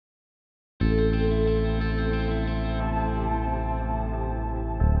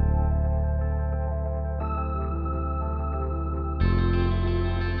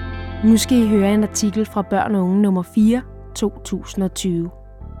Nu skal I høre en artikel fra Børn og Unge nummer 4, 2020.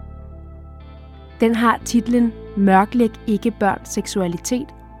 Den har titlen Mørklæg ikke børns seksualitet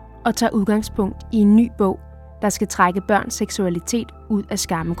og tager udgangspunkt i en ny bog, der skal trække børns seksualitet ud af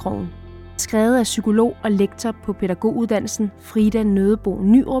skammekrogen. Skrevet af psykolog og lektor på pædagoguddannelsen Frida Nødebo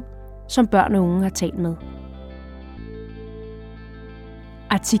Nyrup, som Børn og Unge har talt med.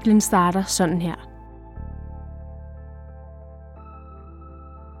 Artiklen starter sådan her.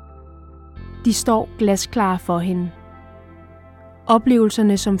 De står glasklare for hende.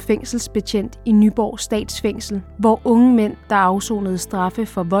 Oplevelserne som fængselsbetjent i Nyborg Statsfængsel, hvor unge mænd, der afsonede straffe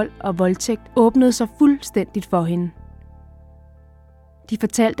for vold og voldtægt, åbnede sig fuldstændigt for hende. De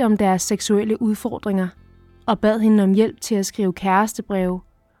fortalte om deres seksuelle udfordringer og bad hende om hjælp til at skrive kærestebreve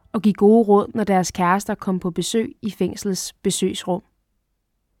og give gode råd, når deres kærester kom på besøg i fængslets besøgsrum.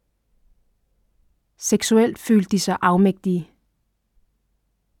 Seksuelt følte de sig afmægtige.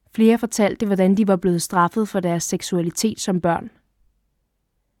 Flere fortalte, hvordan de var blevet straffet for deres seksualitet som børn.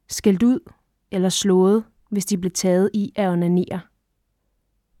 Skældt ud eller slået, hvis de blev taget i at onanere.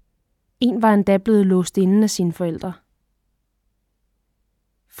 En var endda blevet låst inde af sine forældre.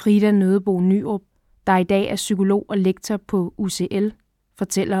 Frida Nødebo Nyrup, der i dag er psykolog og lektor på UCL,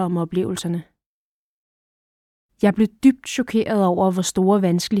 fortæller om oplevelserne. Jeg blev dybt chokeret over, hvor store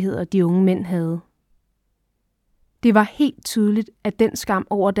vanskeligheder de unge mænd havde. Det var helt tydeligt, at den skam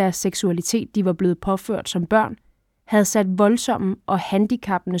over deres seksualitet, de var blevet påført som børn, havde sat voldsomme og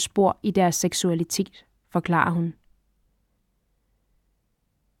handicappende spor i deres seksualitet, forklarer hun.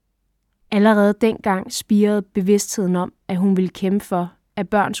 Allerede dengang spirede bevidstheden om, at hun ville kæmpe for, at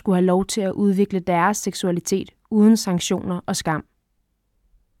børn skulle have lov til at udvikle deres seksualitet uden sanktioner og skam.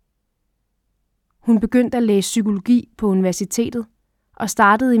 Hun begyndte at læse psykologi på universitetet og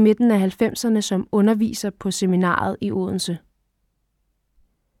startede i midten af 90'erne som underviser på seminaret i Odense.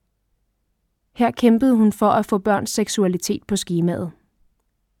 Her kæmpede hun for at få børns seksualitet på skemaet.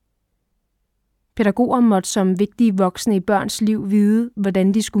 Pædagoger måtte som vigtige voksne i børns liv vide,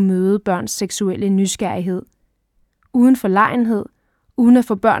 hvordan de skulle møde børns seksuelle nysgerrighed, uden forlegenhed, uden at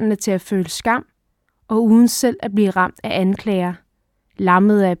få børnene til at føle skam, og uden selv at blive ramt af anklager,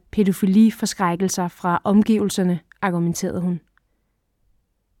 lammet af pædofili-forskrækkelser fra omgivelserne, argumenterede hun.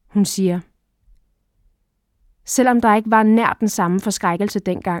 Hun siger, selvom der ikke var nær den samme forskrækkelse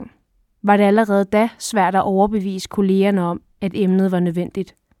dengang, var det allerede da svært at overbevise kollegerne om, at emnet var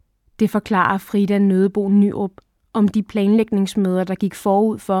nødvendigt. Det forklarer Frida Nødebo Nyrup om de planlægningsmøder, der gik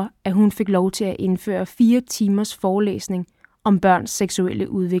forud for, at hun fik lov til at indføre 4 timers forelæsning om børns seksuelle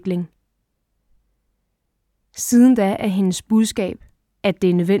udvikling. Siden da er hendes budskab, at det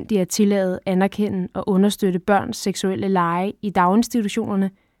er nødvendigt at tillade, anerkende og understøtte børns seksuelle lege i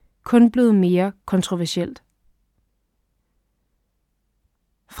daginstitutionerne, kun blevet mere kontroversielt.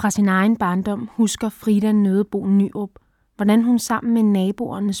 Fra sin egen barndom husker Frida Nødebo Nyrup, hvordan hun sammen med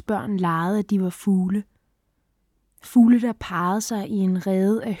naboernes børn legede, at de var fugle. Fugle, der parrede sig i en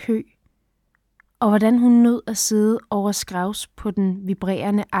rede af hø, og hvordan hun nød at sidde over skrævs på den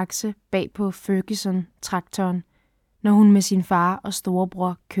vibrerende akse bag på Ferguson-traktoren, når hun med sin far og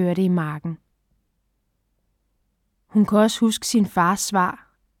storebror kørte i marken. Hun kan også huske sin fars svar,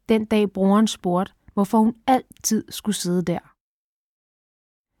 den dag broren spurgte, hvorfor hun altid skulle sidde der.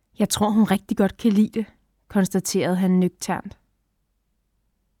 Jeg tror, hun rigtig godt kan lide det, konstaterede han nøgternt.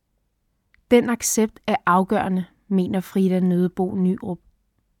 Den accept er afgørende, mener Frida Nødebo Nyrup.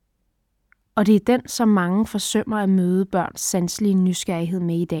 Og det er den, som mange forsømmer at møde børns sanselige nysgerrighed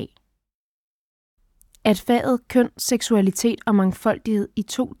med i dag. At faget køn, seksualitet og mangfoldighed i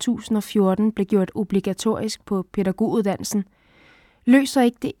 2014 blev gjort obligatorisk på pædagoguddannelsen, løser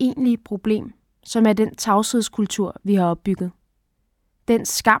ikke det egentlige problem, som er den tavshedskultur, vi har opbygget. Den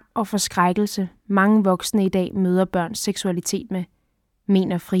skam og forskrækkelse, mange voksne i dag møder børns seksualitet med,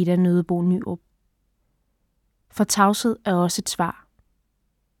 mener Frida Nødebo Nyrup. For tavshed er også et svar.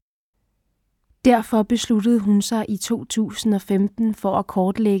 Derfor besluttede hun sig i 2015 for at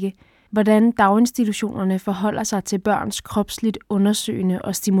kortlægge, hvordan daginstitutionerne forholder sig til børns kropsligt undersøgende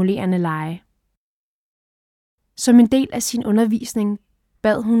og stimulerende lege. Som en del af sin undervisning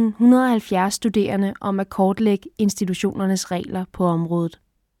bad hun 170 studerende om at kortlægge institutionernes regler på området.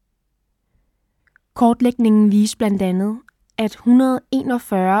 Kortlægningen viste blandt andet, at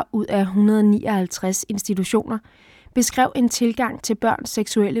 141 ud af 159 institutioner beskrev en tilgang til børns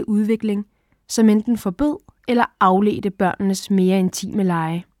seksuelle udvikling, som enten forbød eller afledte børnenes mere intime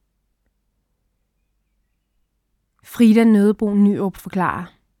lege. Frida Nødebo Nyrup forklarer.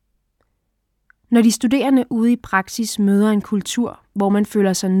 Når de studerende ude i praksis møder en kultur, hvor man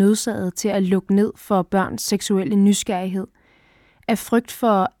føler sig nødsaget til at lukke ned for børns seksuelle nysgerrighed, af frygt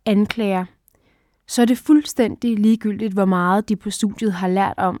for anklager, så er det fuldstændig ligegyldigt, hvor meget de på studiet har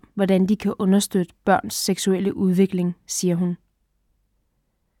lært om, hvordan de kan understøtte børns seksuelle udvikling, siger hun.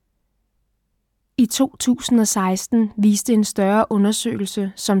 I 2016 viste en større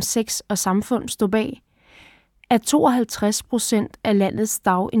undersøgelse, som Sex og Samfund stod bag, at 52% af landets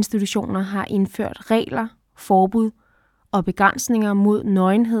daginstitutioner har indført regler, forbud og begrænsninger mod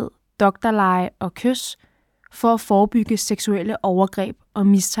nøgenhed, doktorleje og kys for at forebygge seksuelle overgreb og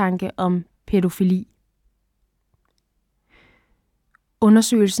mistanke om pædofili.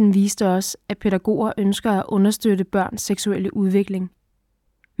 Undersøgelsen viste også, at pædagoger ønsker at understøtte børns seksuelle udvikling,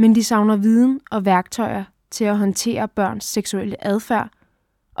 men de savner viden og værktøjer til at håndtere børns seksuelle adfærd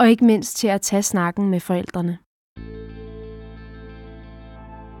og ikke mindst til at tage snakken med forældrene.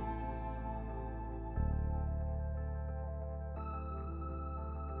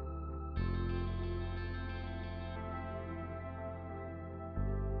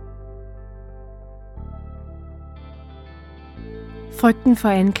 Frygten for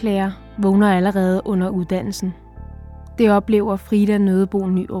anklager vågner allerede under uddannelsen. Det oplever Frida Nødebo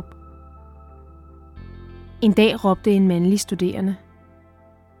Nyrup. En dag råbte en mandlig studerende: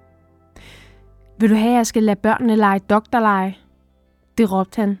 "Vil du have, at jeg skal lade børnene lege doktorlege?" Det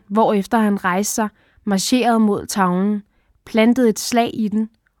råbte han, hvorefter han rejste sig, marcherede mod tavlen, plantede et slag i den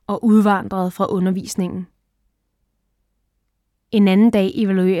og udvandrede fra undervisningen. En anden dag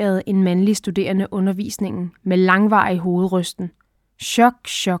evaluerede en mandlig studerende undervisningen med langvarig hovedrysten. Chok,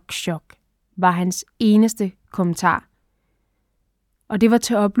 chok, chok, var hans eneste kommentar. Og det var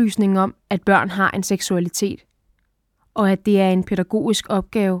til oplysning om, at børn har en seksualitet, og at det er en pædagogisk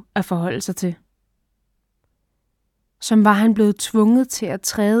opgave at forholde sig til. Som var han blevet tvunget til at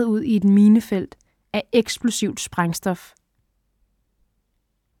træde ud i et minefelt af eksplosivt sprængstof.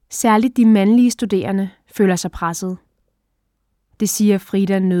 Særligt de mandlige studerende føler sig presset. Det siger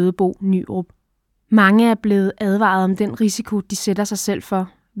Frida Nødebo Nyrup. Mange er blevet advaret om den risiko, de sætter sig selv for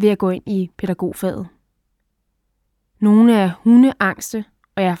ved at gå ind i pædagogfaget. Nogle er hundeangste,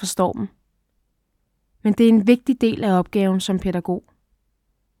 og jeg forstår dem. Men det er en vigtig del af opgaven som pædagog.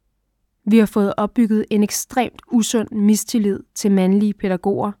 Vi har fået opbygget en ekstremt usund mistillid til mandlige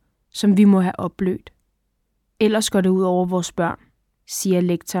pædagoger, som vi må have opblødt. Ellers går det ud over vores børn, siger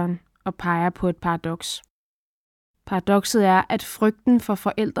lektoren og peger på et paradoks. Paradokset er, at frygten for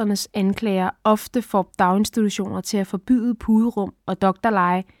forældrenes anklager ofte får daginstitutioner til at forbyde puderum og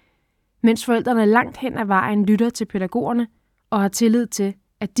doktorleje, mens forældrene langt hen ad vejen lytter til pædagogerne og har tillid til,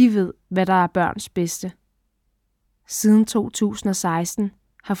 at de ved, hvad der er børns bedste. Siden 2016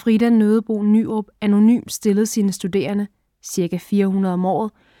 har Frida Nødebo Nyrup anonymt stillet sine studerende, ca. 400 om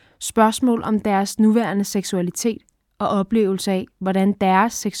året, spørgsmål om deres nuværende seksualitet og oplevelse af, hvordan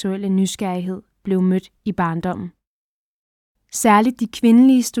deres seksuelle nysgerrighed blev mødt i barndommen. Særligt de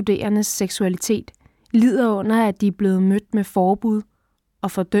kvindelige studerendes seksualitet lider under, at de er blevet mødt med forbud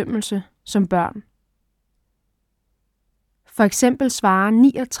og fordømmelse som børn. For eksempel svarer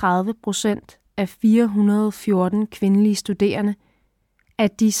 39% af 414 kvindelige studerende,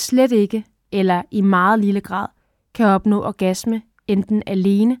 at de slet ikke eller i meget lille grad kan opnå orgasme enten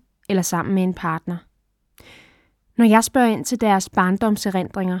alene eller sammen med en partner. Når jeg spørger ind til deres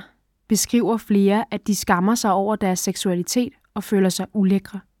barndomserindringer, beskriver flere, at de skammer sig over deres seksualitet og føler sig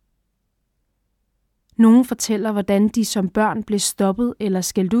ulækre. Nogle fortæller, hvordan de som børn blev stoppet eller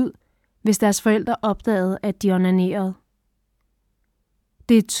skældt ud, hvis deres forældre opdagede, at de onanerede.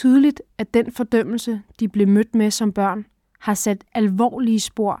 Det er tydeligt, at den fordømmelse, de blev mødt med som børn, har sat alvorlige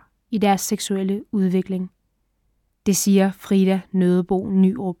spor i deres seksuelle udvikling. Det siger Frida Nødebo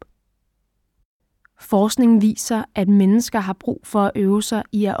Nyrup. Forskningen viser, at mennesker har brug for at øve sig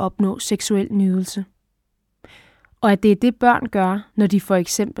i at opnå seksuel nydelse. Og at det er det, børn gør, når de for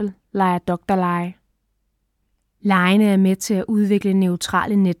eksempel leger doktorlege. Legene er med til at udvikle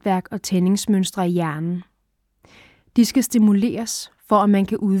neutrale netværk og tændingsmønstre i hjernen. De skal stimuleres, for at man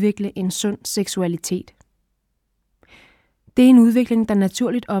kan udvikle en sund seksualitet. Det er en udvikling, der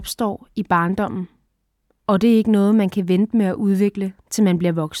naturligt opstår i barndommen, og det er ikke noget, man kan vente med at udvikle, til man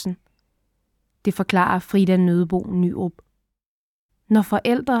bliver voksen. Det forklarer Frida Nødebo Nyrup. Når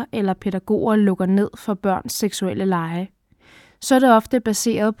forældre eller pædagoger lukker ned for børns seksuelle lege, så er det ofte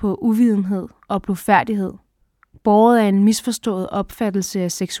baseret på uvidenhed og blufærdighed, båret af en misforstået opfattelse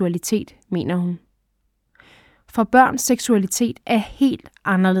af seksualitet, mener hun. For børns seksualitet er helt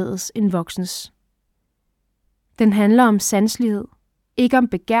anderledes end voksnes. Den handler om sanselighed, ikke om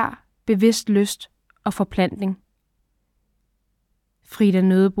begær, bevidst lyst og forplantning. Frida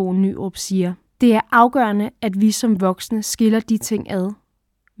Nødebo Nyrup siger, det er afgørende, at vi som voksne skiller de ting ad,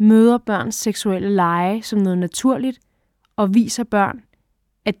 møder børns seksuelle lege som noget naturligt og viser børn,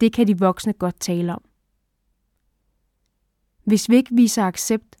 at det kan de voksne godt tale om. Hvis vi ikke viser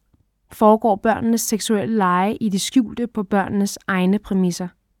accept, foregår børnenes seksuelle lege i det skjulte på børnenes egne præmisser.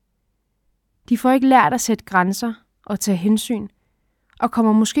 De får ikke lært at sætte grænser og tage hensyn, og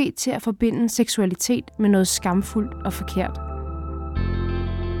kommer måske til at forbinde seksualitet med noget skamfuldt og forkert.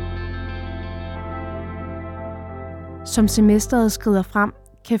 Som semesteret skrider frem,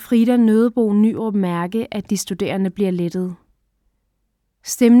 kan Frida Nødebo Nyrup mærke, at de studerende bliver lettede.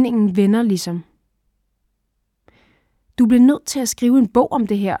 Stemningen vender ligesom. Du bliver nødt til at skrive en bog om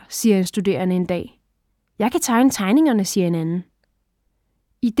det her, siger en studerende en dag. Jeg kan tegne tegningerne, siger en anden.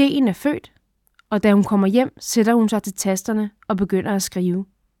 Ideen er født, og da hun kommer hjem, sætter hun sig til tasterne og begynder at skrive.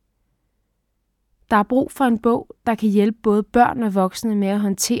 Der er brug for en bog, der kan hjælpe både børn og voksne med at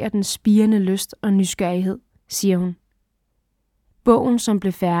håndtere den spirende lyst og nysgerrighed, siger hun. Bogen, som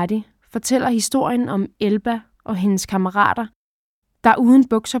blev færdig, fortæller historien om Elba og hendes kammerater, der uden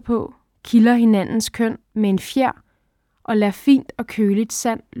bukser på kilder hinandens køn med en fjer og lader fint og køligt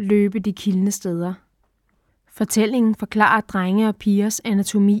sand løbe de kildne steder. Fortællingen forklarer drenge og pigers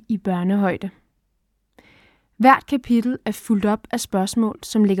anatomi i børnehøjde. Hvert kapitel er fuldt op af spørgsmål,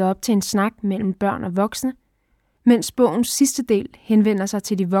 som ligger op til en snak mellem børn og voksne, mens bogens sidste del henvender sig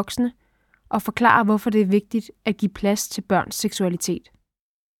til de voksne og forklarer, hvorfor det er vigtigt at give plads til børns seksualitet.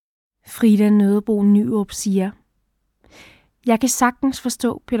 Frida Nødebo Nyrup siger: Jeg kan sagtens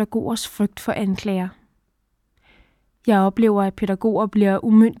forstå pædagogers frygt for anklager. Jeg oplever, at pædagoger bliver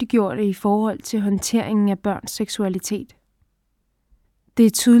umyndiggjorte i forhold til håndteringen af børns seksualitet. Det er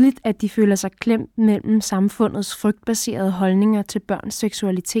tydeligt, at de føler sig klemt mellem samfundets frygtbaserede holdninger til børns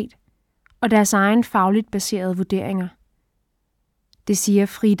seksualitet og deres egen fagligt baserede vurderinger. Det siger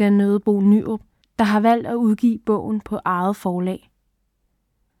Frida Nødebo Nyrup, der har valgt at udgive bogen på eget forlag.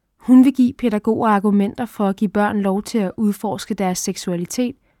 Hun vil give pædagoger argumenter for at give børn lov til at udforske deres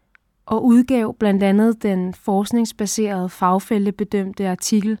seksualitet, og udgav blandt andet den forskningsbaserede fagfællebedømte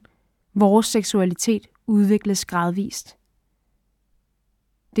artikel Vores seksualitet udvikles gradvist.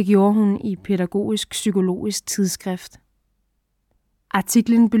 Det gjorde hun i Pædagogisk Psykologisk Tidsskrift.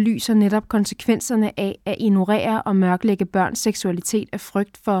 Artiklen belyser netop konsekvenserne af at ignorere og mørklægge børns seksualitet af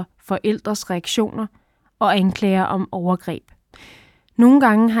frygt for forældres reaktioner og anklager om overgreb. Nogle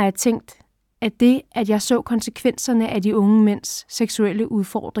gange har jeg tænkt, at det, at jeg så konsekvenserne af de unge mænds seksuelle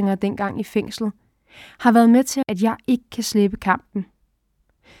udfordringer dengang i fængslet, har været med til, at jeg ikke kan slippe kampen.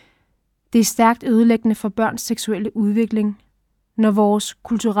 Det er stærkt ødelæggende for børns seksuelle udvikling, når vores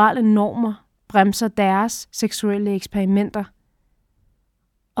kulturelle normer bremser deres seksuelle eksperimenter,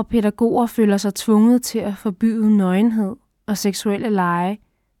 og pædagoger føler sig tvunget til at forbyde nøgenhed og seksuelle lege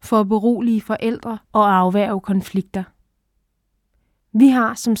for at berolige forældre og afværge konflikter. Vi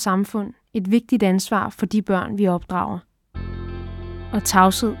har som samfund et vigtigt ansvar for de børn, vi opdrager. Og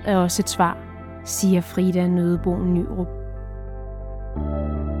tavshed er også et svar, siger Frida Nødebo Nyrup.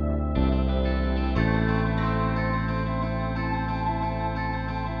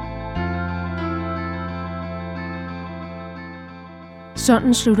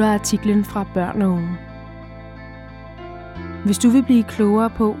 Sådan slutter artiklen fra Børn og Unge. Hvis du vil blive klogere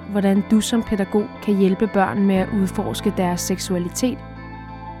på, hvordan du som pædagog kan hjælpe børn med at udforske deres seksualitet,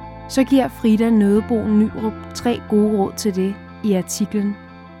 så giver Frida Nødebo Nyrup 3 gode råd til det i artiklen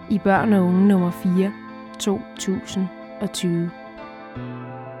i Børn og Unge nummer 4, 2020.